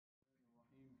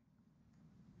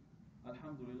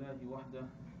الحمد لله وحده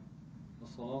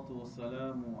والصلاة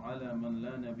والسلام على من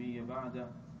لا نبي بعده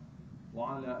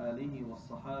وعلى آله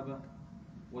والصحابة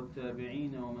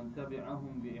والتابعين ومن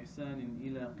تبعهم بإحسان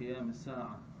إلى قيام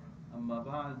الساعة. أما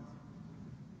بعد,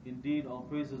 indeed all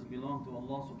praises belong to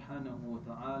Allah subhanahu wa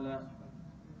ta'ala,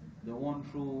 the one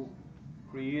true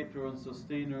creator and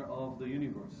sustainer of the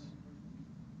universe.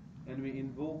 And we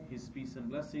invoke His peace and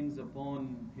blessings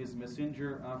upon His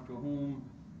messenger, after whom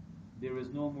there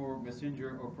is no more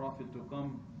messenger or prophet to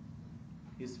come,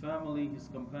 his family, his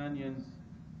companions,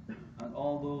 and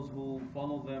all those who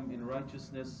follow them in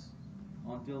righteousness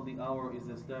until the hour is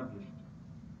established.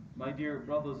 My dear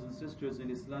brothers and sisters in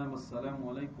Islam, Assalamu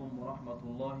alaikum wa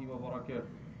rahmatullahi wa barakatuh.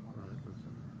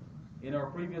 In our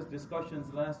previous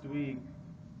discussions last week,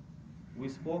 we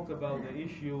spoke about the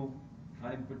issue,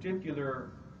 and in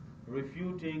particular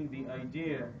refuting the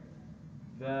idea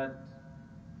that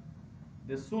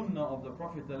the Sunnah of the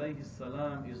Prophet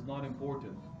ﷺ is not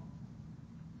important.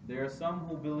 There are some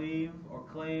who believe or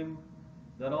claim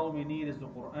that all we need is the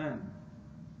Qur'an.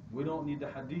 We don't need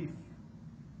the Hadith.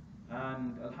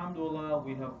 And Alhamdulillah,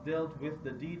 we have dealt with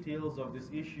the details of this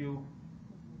issue,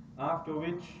 after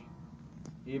which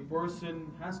a person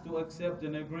has to accept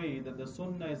and agree that the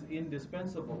Sunnah is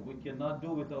indispensable. We cannot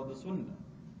do without the Sunnah.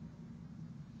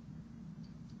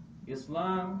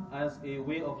 Islam as a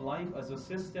way of life, as a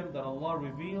system that Allah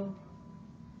revealed,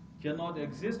 cannot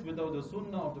exist without the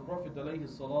Sunnah of the Prophet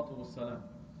ﷺ.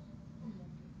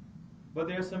 But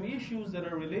there are some issues that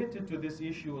are related to this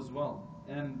issue as well,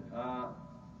 and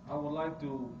I would like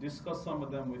to discuss some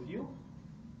of them with you,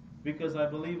 because I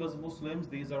believe as Muslims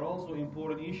these are also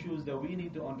important issues that we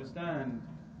need to understand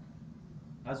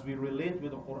as we relate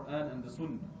with the Qur'an and the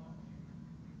Sunnah.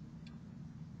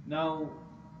 Now,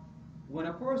 when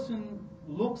a person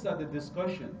looks at the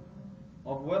discussion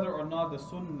of whether or not the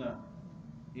Sunnah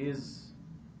is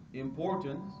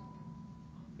important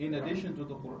in addition to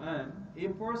the Qur'an, a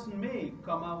person may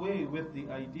come away with the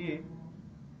idea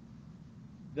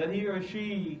that he or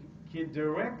she can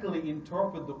directly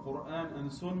interpret the Qur'an and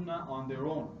Sunnah on their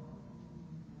own.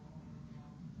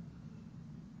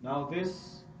 Now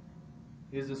this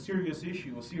is a serious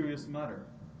issue, a serious matter.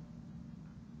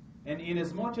 And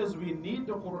inasmuch as we need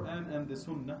the Qur'an and the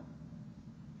Sunnah,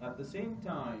 at the same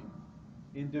time,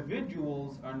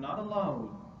 individuals are not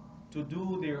allowed to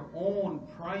do their own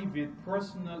private,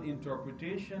 personal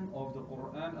interpretation of the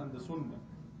Qur'an and the Sunnah.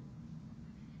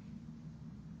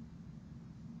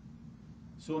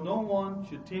 So no one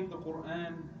should take the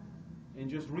Qur'an and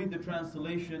just read the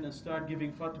translation and start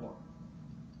giving fatwa.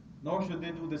 Nor should they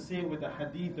do the same with a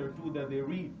hadith or two that they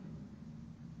read.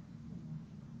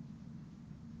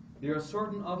 There are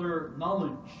certain other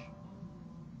knowledge,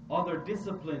 other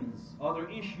disciplines, other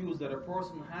issues that a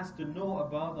person has to know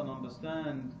about and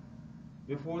understand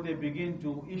before they begin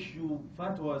to issue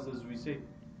fatwas, as we say.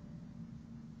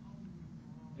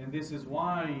 And this is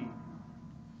why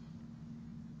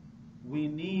we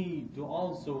need to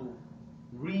also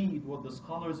read what the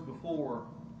scholars before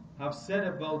have said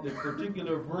about the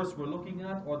particular verse we're looking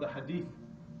at, or the hadith.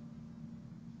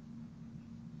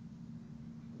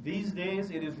 These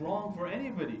days it is wrong for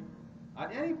anybody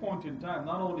at any point in time,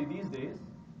 not only these days,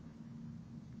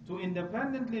 to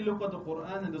independently look at the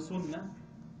Qur'an and the Sunnah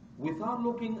without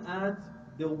looking at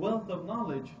the wealth of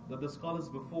knowledge that the scholars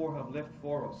before have left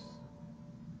for us.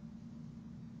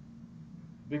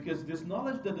 Because this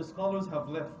knowledge that the scholars have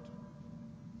left,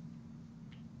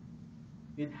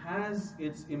 it has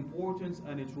its importance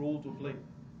and its role to play.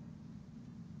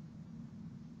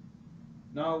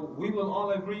 Now, we will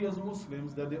all agree as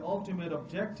Muslims that the ultimate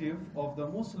objective of the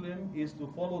Muslim is to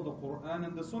follow the Qur'an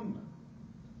and the Sunnah.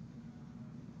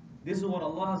 This is what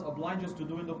Allah has obliged us to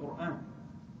do in the Qur'an.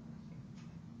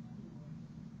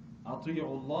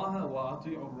 أَطِيعُوا اللَّهَ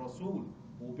وَأَطِيعُوا الرَّسُولِ.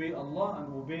 Obey Allah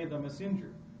and obey the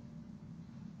Messenger.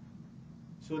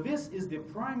 So this is the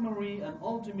primary and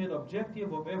ultimate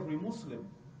objective of every Muslim,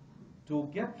 to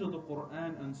get to the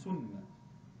Qur'an and Sunnah.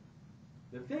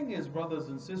 The thing is, brothers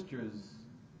and sisters,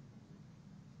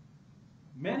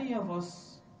 many of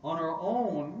us on our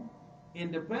own,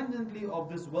 independently of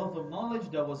this wealth of knowledge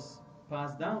that was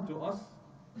passed down to us,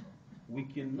 we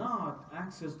cannot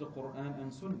access the Qur'an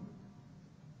and Sunnah.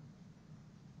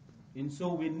 And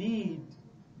so we need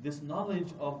this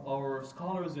knowledge of our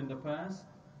scholars in the past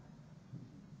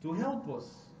to help us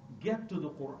get to the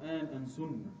Qur'an and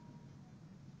Sunnah.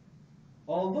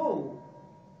 Although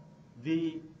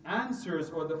the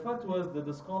answers or the fatwas that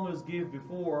the scholars gave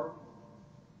before,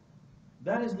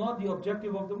 that is not the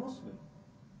objective of the Muslim.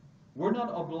 We're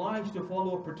not obliged to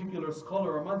follow a particular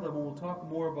scholar or madhab, and we'll talk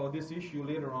more about this issue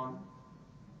later on.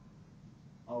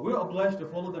 We're obliged to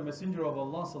follow the Messenger of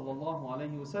Allah sallallahu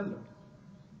alaihi wasallam.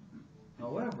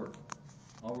 However,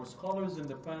 our scholars in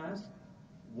the past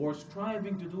were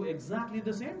striving to do exactly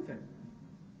the same thing.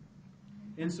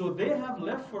 And so they have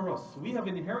left for us, we have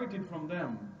inherited from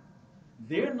them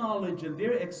their knowledge and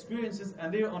their experiences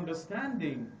and their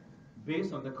understanding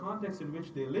based on the context in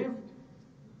which they lived.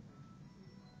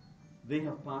 They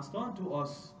have passed on to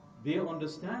us their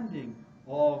understanding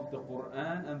of the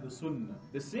Qur'an and the Sunnah.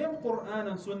 The same Qur'an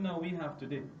and Sunnah we have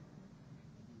today.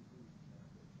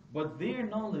 But their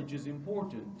knowledge is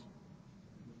important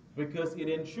because it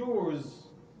ensures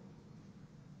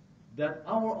that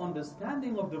our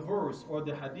understanding of the verse or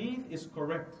the hadith is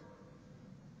correct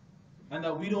and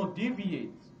that we don't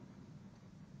deviate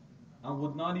and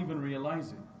would not even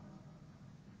realize it.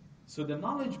 So the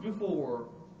knowledge before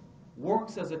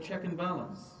works as a check and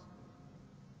balance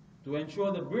to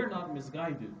ensure that we're not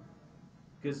misguided.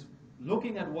 Because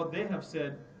looking at what they have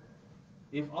said,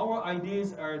 if our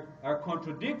ideas are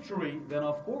contradictory, then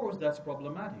of course that's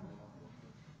problematic.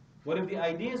 But if the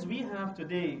ideas we have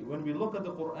today, when we look at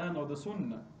the Qur'an or the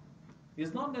Sunnah,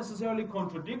 is not necessarily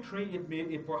contradictory,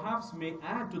 it perhaps may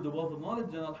add to the wealth of knowledge,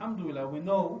 then alhamdulillah, we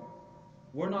know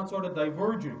we're not sort of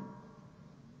diverging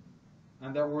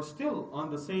and that we're still on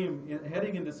the same,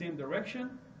 heading in the same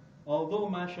direction, although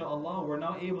mashallah, we're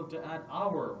now able to add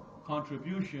our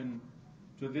contribution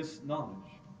to this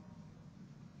knowledge.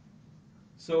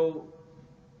 So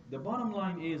the bottom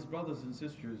line is, brothers and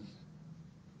sisters,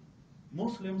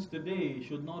 Muslims today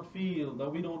should not feel that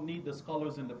we don't need the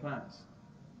scholars in the past.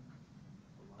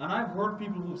 And I've heard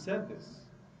people who've said this.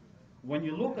 When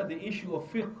you look at the issue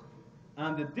of fiqh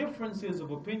and the differences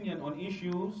of opinion on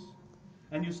issues,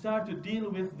 and you start to deal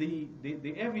with the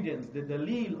evidence, the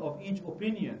dalil of each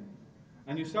opinion,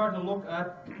 and you start to look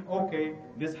at, okay,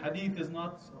 this hadith is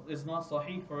not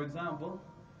sahih, for example,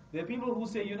 there are people who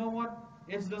say, you know what,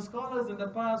 it's the scholars in the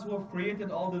past who have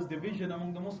created all this division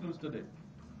among the Muslims today.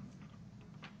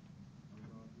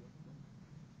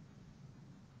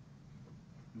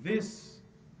 This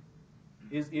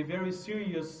is a very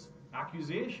serious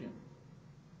accusation.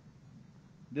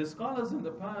 The scholars in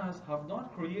the past have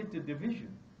not created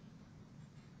division.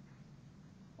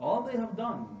 All they have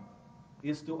done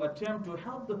is to attempt to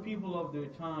help the people of their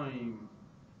time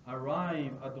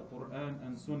arrive at the Qur'an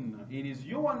and Sunnah. It is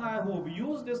you and I who have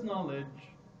used this knowledge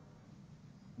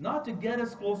not to get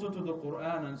us closer to the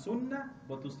Qur'an and Sunnah,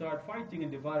 but to start fighting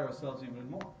and divide ourselves even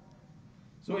more.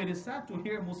 So it is sad to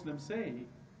hear Muslims say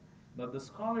that the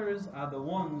scholars are the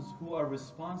ones who are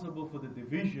responsible for the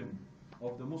division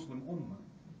of the Muslim Ummah.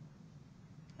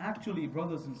 Actually,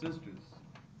 brothers and sisters,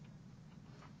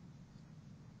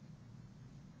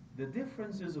 the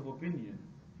differences of opinion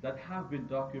that have been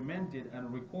documented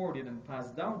and recorded and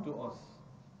passed down to us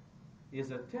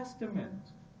is a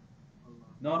testament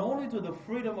not only to the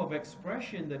freedom of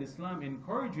expression that Islam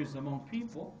encourages among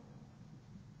people,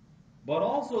 but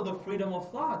also the freedom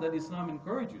of thought that Islam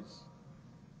encourages.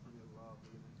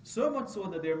 So much so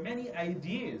that there are many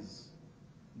ideas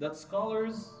that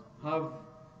scholars have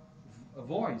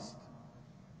voiced,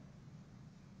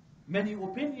 many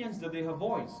opinions that they have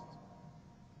voiced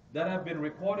that have been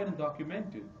recorded and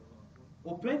documented.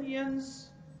 Opinions,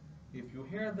 if you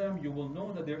hear them, you will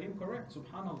know that they're incorrect,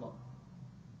 subhanallah.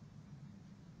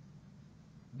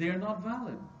 They're not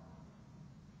valid.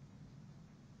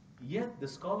 Yet the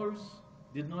scholars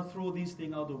did not throw these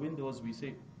things out the window, as we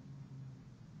say.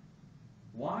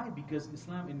 Why? Because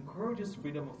Islam encourages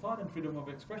freedom of thought and freedom of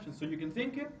expression. So you can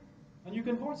think it and you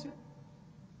can voice it.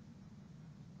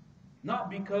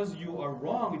 Not because you are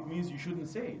wrong, it means you shouldn't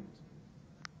say it.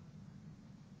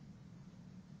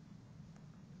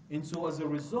 And so as a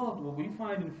result, what we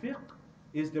find in fiqh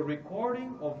is the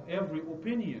recording of every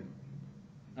opinion.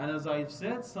 And as I've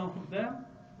said, some of them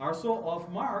are so off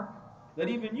mark that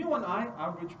even you and I,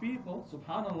 average people,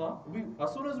 subhanallah,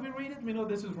 as soon as we read it, we know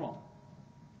this is wrong.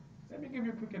 Let me give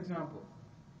you a quick example.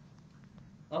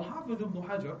 Al-Hafidh ibn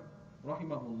Hajar,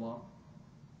 rahimahullah,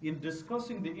 in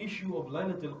discussing the issue of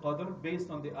Laylatul Qadr based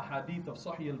on the ahadith of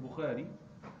Sahih al-Bukhari,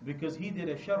 because he did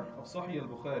a sharh of Sahih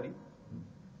al-Bukhari,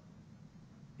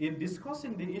 in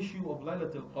discussing the issue of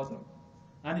Laylatul Qadr,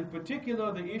 and in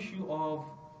particular the issue of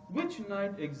which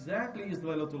night exactly is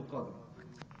Laylatul Qadr,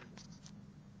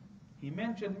 he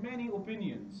mentioned many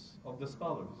opinions of the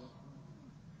scholars.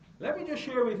 Let me just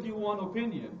share with you one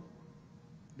opinion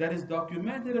that is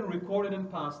documented and recorded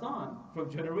and passed on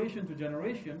from generation to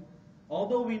generation,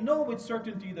 although we know with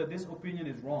certainty that this opinion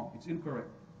is wrong, it's incorrect.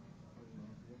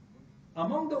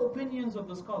 Among the opinions of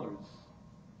the scholars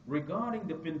regarding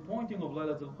the pinpointing of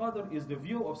Laylatul Qadr is the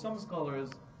view of some scholars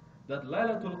that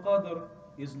Laylatul Qadr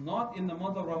is not in the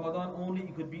month of Ramadan only,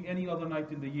 it could be any other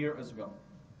night in the year as well.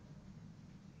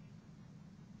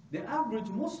 The average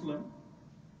Muslim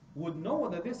would know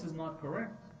that this is not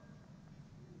correct.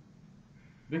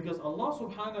 Because Allah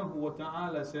subhanahu wa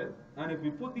ta'ala said, and if we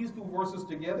put these two verses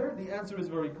together, the answer is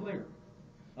very clear.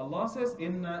 Allah says,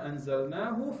 Inna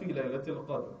anzalnahu fi laylatil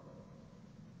qadr.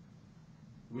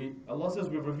 Allah says,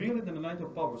 we've revealed it in the night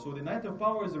of power. So the night of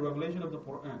power is the revelation of the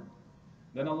Qur'an.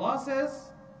 Then Allah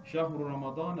says, شهر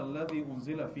رمضان الذي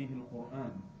أنزل فيه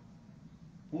القرآن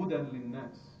هدى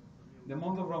للناس. The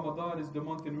month of Ramadan is the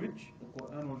month in which the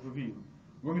Qur'an was revealed.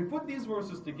 When we put these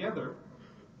verses together,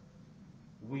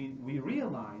 we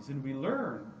realize and we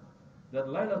learn that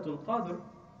Laylatul Qadr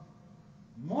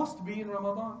must be in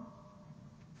Ramadan.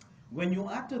 When you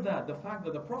add to that the fact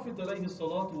that the Prophet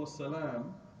ﷺ,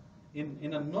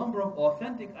 in a number of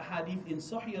authentic ahadith in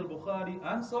Sahih al-Bukhari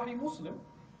and Sahih Muslim,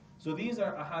 so these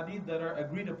are ahadith that are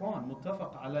agreed upon,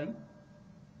 muttafaq alayh.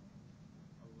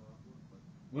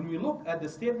 When we look at the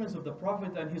statements of the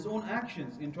Prophet and his own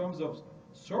actions in terms of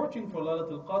searching for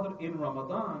Laylatul Qadr in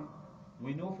Ramadan,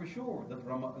 we know for sure that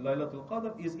Laylatul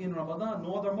Qadr is in Ramadan,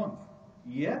 no other month.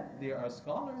 Yet there are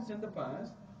scholars in the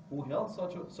past who held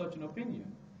such an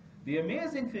opinion. The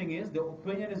amazing thing is the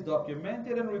opinion is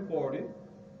documented and recorded,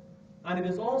 and it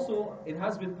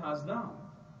has been passed down.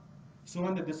 So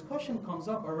when the discussion comes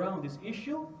up around this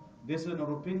issue, this is an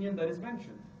opinion that is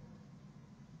mentioned.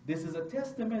 This is a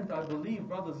testament, I believe,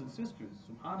 brothers and sisters,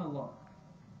 subhanallah,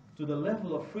 to the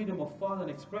level of freedom of thought and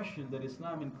expression that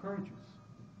Islam encourages.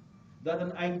 That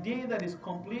an idea that is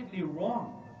completely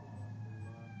wrong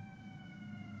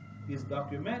is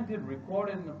documented,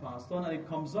 recorded, and passed on, and it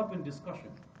comes up in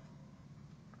discussion.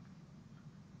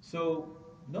 So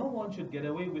no one should get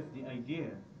away with the idea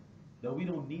that we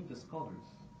don't need the scholars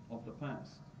of the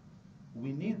past.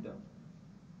 We need them.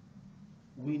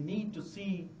 We need to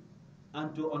see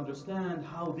and to understand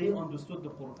how they understood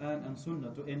the Qur'an and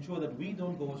Sunnah to ensure that we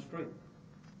don't go astray.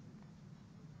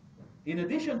 In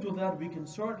addition to that, we can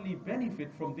certainly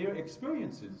benefit from their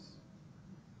experiences.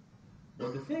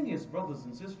 But the thing is, brothers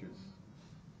and sisters,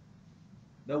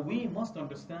 that we must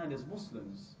understand as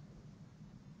Muslims,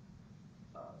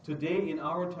 today in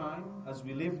our time, as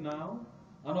we live now,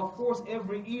 and of course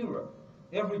every era,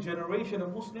 every generation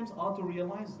of Muslims ought to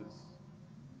realize this.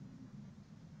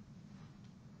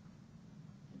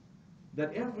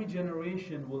 That every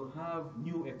generation will have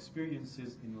new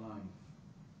experiences in life.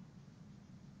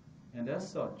 And as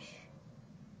such,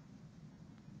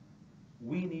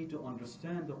 we need to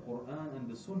understand the Qur'an and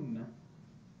the Sunnah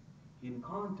in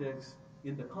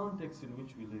the context in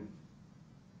which we live.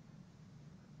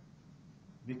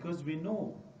 Because we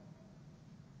know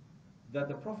that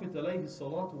the Prophet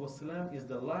ﷺ is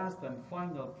the last and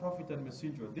final Prophet and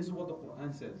Messenger. This is what the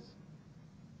Qur'an says.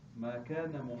 ما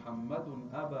كان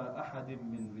محمد أبا أحد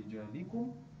من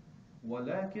رجالكم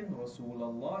ولكن رسول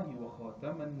الله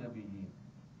وخاتم النبيين.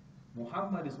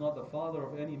 Muhammad is not the father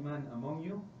of any man among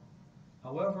you.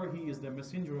 However, he is the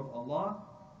messenger of Allah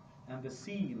and the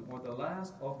seal or the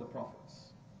last of the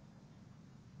prophets.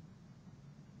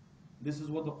 This is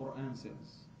what the Qur'an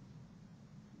says.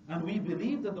 And we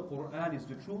believe that the Qur'an is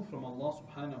the truth from Allah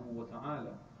subhanahu wa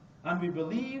ta'ala. And we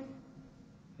believe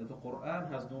that the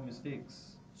Qur'an has no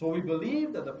mistakes. So we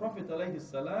believe that the Prophet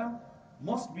ﷺ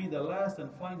must be the last and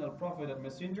final prophet and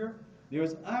messenger. There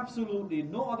is absolutely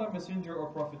no other messenger or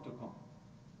prophet to come.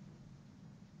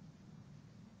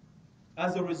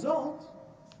 As a result,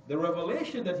 the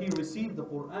revelation that he received, the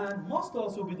Qur'an, must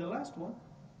also be the last one.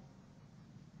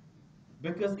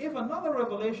 Because if another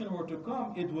revelation were to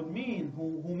come, it would mean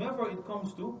whomever it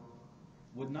comes to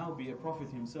would now be a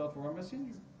prophet himself or a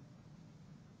messenger.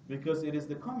 Because it is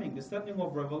the coming, the sending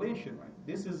of revelation, right?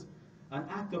 This is an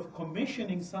act of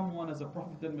commissioning someone as a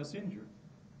prophet and messenger.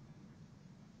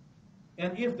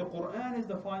 And if the Qur'an is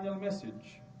the final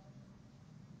message,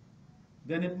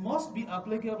 then it must be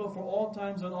applicable for all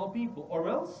times and all people, or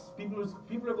else people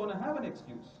are going to have an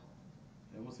excuse.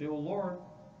 They will say, oh Lord,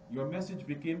 your message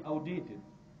became outdated.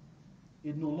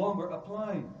 It no longer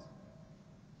applied.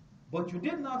 But you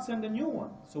did not send a new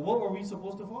one. So what were we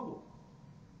supposed to follow?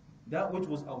 That which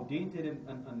was outdated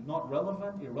and not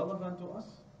relevant, irrelevant to us?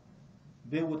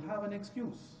 They would have an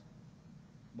excuse.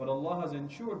 But Allah has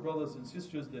ensured, brothers and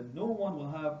sisters, that no one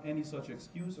will have any such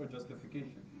excuse or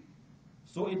justification.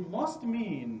 So it must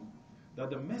mean that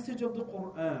the message of the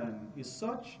Qur'an is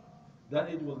such that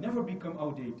it will never become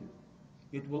outdated.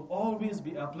 It will always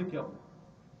be applicable.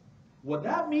 What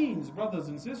that means, brothers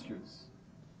and sisters,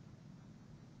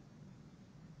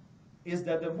 is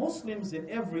that the Muslims in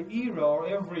every era or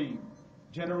every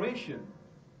generation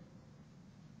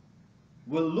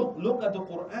will look at the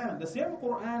Qur'an, the same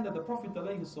Qur'an that the Prophet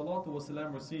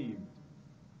ﷺ received,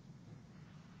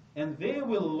 and they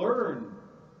will learn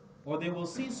or they will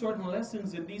see certain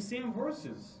lessons in these same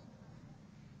verses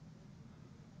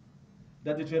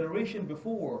that the generation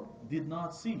before did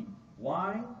not see.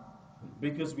 Why?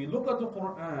 Because we look at the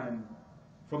Qur'an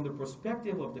from the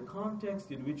perspective of the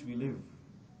context in which we live.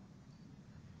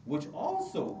 Which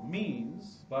also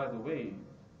means, by the way,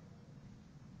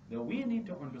 that we need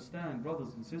to understand,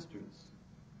 brothers and sisters,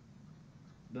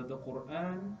 that the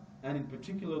Qur'an, and in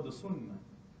particular the Sunnah,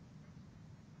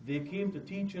 they came to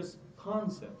teach us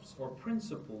concepts or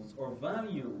principles or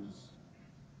values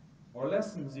or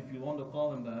lessons, if you want to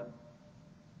call them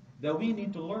that we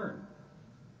need to learn.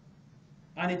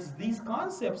 And it's these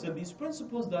concepts and these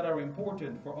principles that are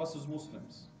important for us as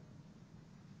Muslims.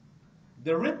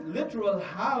 The literal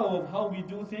how we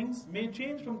do things may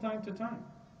change from time to time,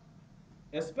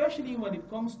 especially when it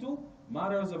comes to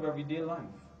matters of everyday life.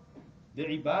 The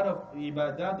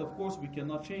ibadat, of course, we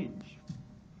cannot change.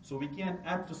 So we can't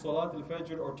add to Salat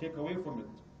al-Fajr or take away from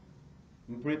it.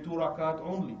 We pray 2 rakat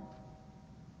only.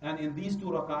 And in these 2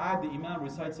 raka'at, the Imam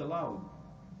recites aloud.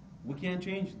 We can't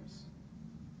change this.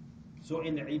 So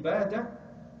in the ibadah,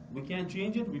 we can't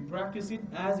change it. We practice it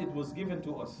as it was given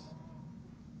to us.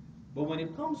 But when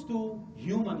it comes to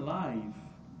human life,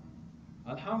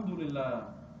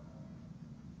 alhamdulillah,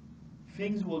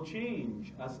 things will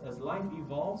change. As life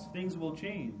evolves, things will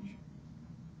change.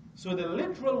 So the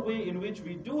literal way in which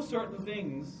we do certain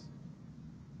things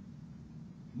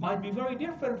might be very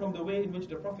different from the way in which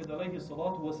the Prophet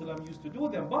ﷺ used to do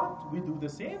them, but we do the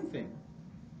same thing.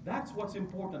 That's what's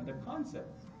important, the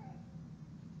concept.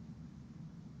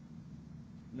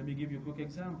 Let me give you a quick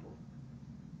example.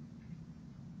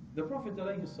 The Prophet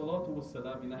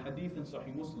ﷺ, in a hadith in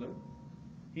Sahih Muslim,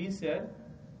 he said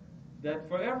that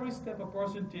for every step a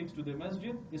person takes to the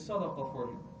masjid is sadaqah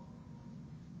for him.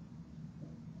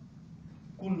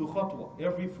 Kullu khatwa,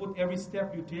 every foot, every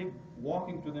step you take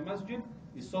walking to the masjid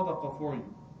is sadaqah for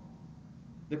you.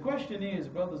 The question is,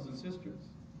 brothers and sisters,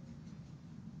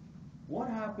 what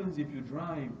happens if you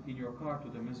drive in your car to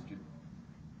the masjid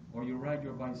or you ride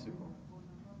your bicycle?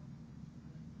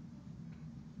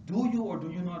 Do you or do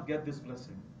you not get this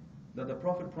blessing that the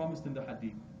Prophet promised in the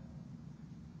hadith?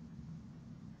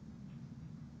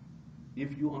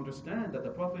 If you understand that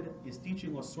the Prophet is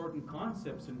teaching us certain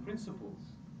concepts and principles,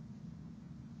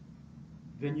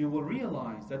 then you will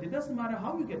realize that it doesn't matter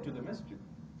how you get to the masjid.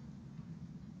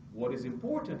 What is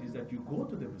important is that you go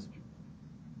to the masjid.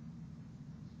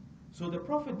 So the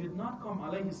Prophet did not come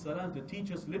alayhi salam to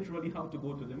teach us literally how to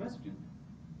go to the masjid.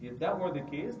 If that were the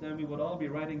case, then we would all be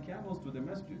riding camels to the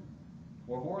masjid,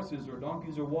 or horses or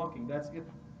donkeys or walking, that's it.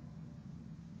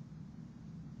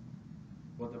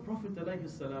 But the Prophet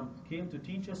ﷺ came to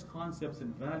teach us concepts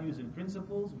and values and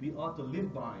principles we ought to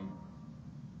live by,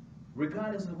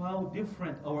 regardless of how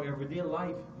different our everyday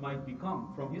life might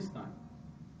become from his time.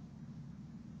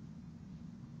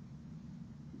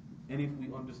 And if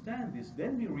we understand this,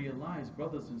 then we realize,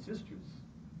 brothers and sisters,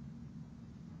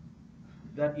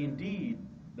 that indeed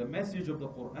the message of the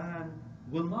Qur'an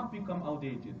will not become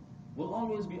outdated, will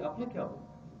always be applicable.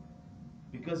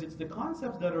 Because it's the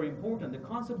concepts that are important, the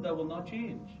concepts that will not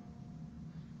change.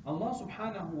 Allah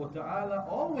subhanahu wa ta'ala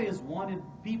always wanted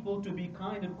people to be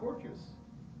kind and courteous.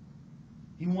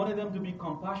 He wanted them to be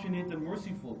compassionate and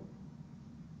merciful,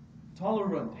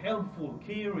 tolerant, helpful,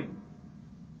 caring.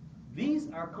 These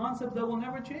are concepts that will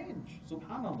never change,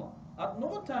 subhanallah. At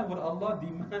no time would Allah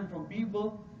demand from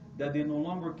people that they no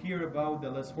longer care about the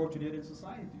less fortunate in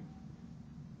society.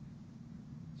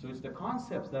 So it's the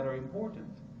concepts that are important.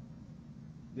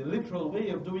 The literal way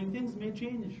of doing things may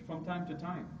change from time to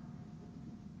time.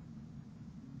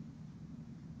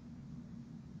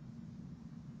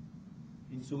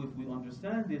 And so if we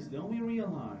understand this, then we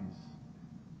realize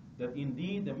that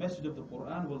indeed the message of the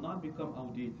Qur'an will not become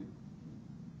outdated.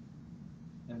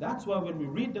 And that's why when we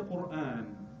read the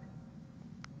Qur'an,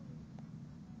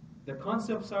 the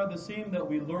concepts are the same that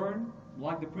we learn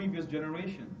like the previous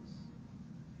generations.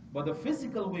 But the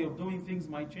physical way of doing things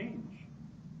might change.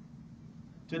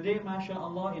 Today,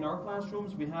 mashallah, in our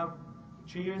classrooms, we have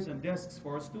chairs and desks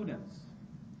for our students.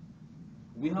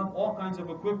 We have all kinds of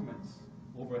equipments,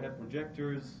 overhead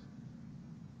projectors,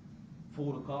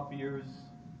 photocopiers.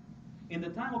 In the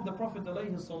time of the Prophet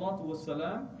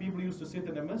ﷺ, people used to sit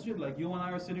in the masjid like you and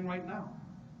I are sitting right now.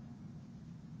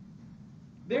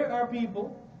 There are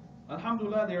people,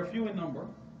 alhamdulillah, they are few in number,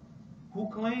 who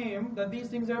claim that these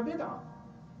things are bid'ah.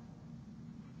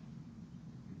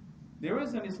 There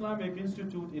is an Islamic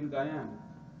institute in Guyana.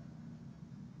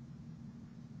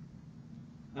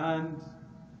 And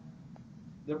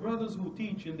The brothers who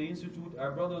teach in the institute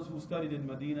are brothers who studied in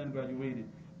Medina and graduated.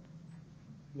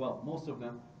 Well, most of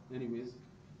them, anyways.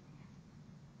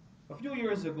 A few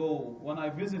years ago, when I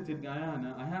visited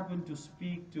Guyana, I happened to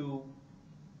speak to,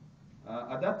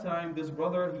 at that time, this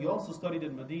brother, he also studied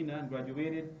in Medina and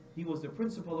graduated. He was the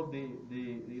principal of the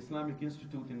Islamic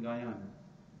Institute in Guyana.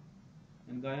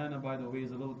 And Guyana, by the way,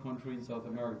 is a little country in South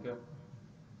America,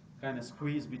 kind of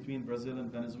squeezed between Brazil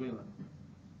and Venezuela.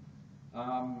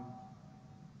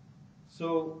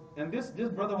 And this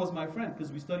brother was my friend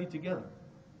because we studied together.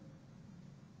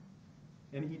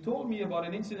 And he told me about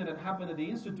an incident that happened at the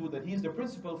institute that he's the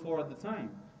principal for at the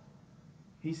time.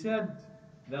 He said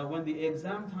that when the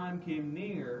exam time came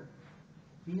near,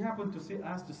 he happened to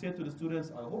ask to say to the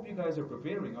students, I hope you guys are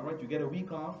preparing, all right? You get a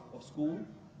week off of school.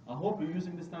 I hope you're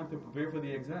using this time to prepare for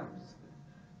the exams.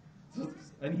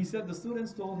 And he said the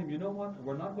students told him, you know what?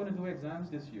 We're not going to do exams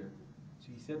this year. So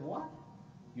he said, what?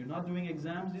 You're not doing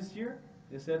exams this year?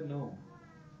 They said no.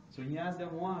 So he asked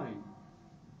them why.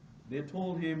 They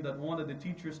told him that one of the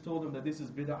teachers told him that this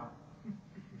is bid'ah.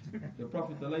 The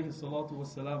Prophet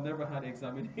ﷺ never had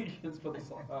examinations for the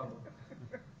Sahaba.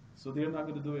 So they're not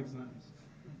going to do exams.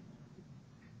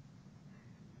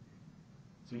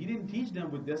 So he didn't teach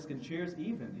them with desks and chairs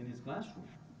even in his classroom.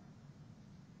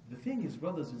 The thing is,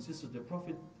 brothers and sisters, the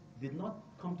Prophet did not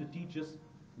come to teach us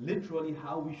literally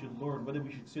how we should learn, whether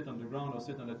we should sit on the ground or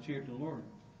sit on a chair to learn.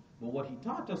 But what he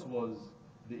taught us was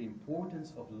the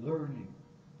importance of learning.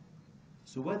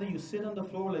 So whether you sit on the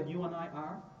floor like you and I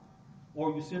are,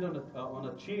 or you sit on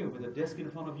a chair with a desk in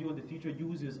front of you and the teacher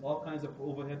uses all kinds of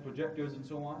overhead projectors and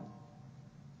so on,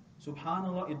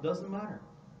 subhanAllah, it doesn't matter.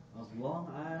 As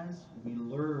long as we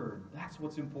learn, that's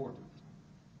what's important.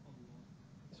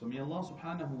 So may Allah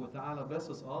subhanahu wa ta'ala bless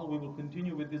us all. We will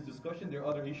continue with this discussion. There are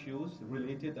other issues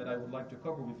related that I would like to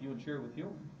cover with you and share with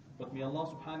you. But may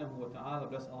Allah subhanahu wa ta'ala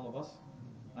bless all of us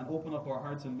and open up our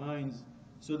hearts and minds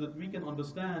so that we can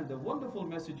understand the wonderful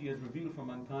message He has revealed for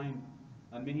mankind.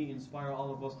 And may He inspire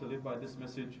all of us to live by this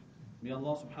message. May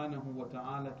Allah subhanahu wa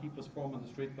ta'ala keep us firm on the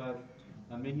straight path.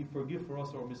 And may He forgive for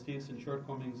us our mistakes and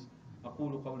shortcomings.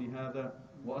 أقول قولي هذا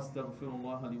وأستغفر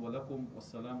الله لي ولكم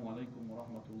والسلام عليكم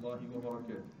ورحمة الله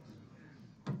وبركاته.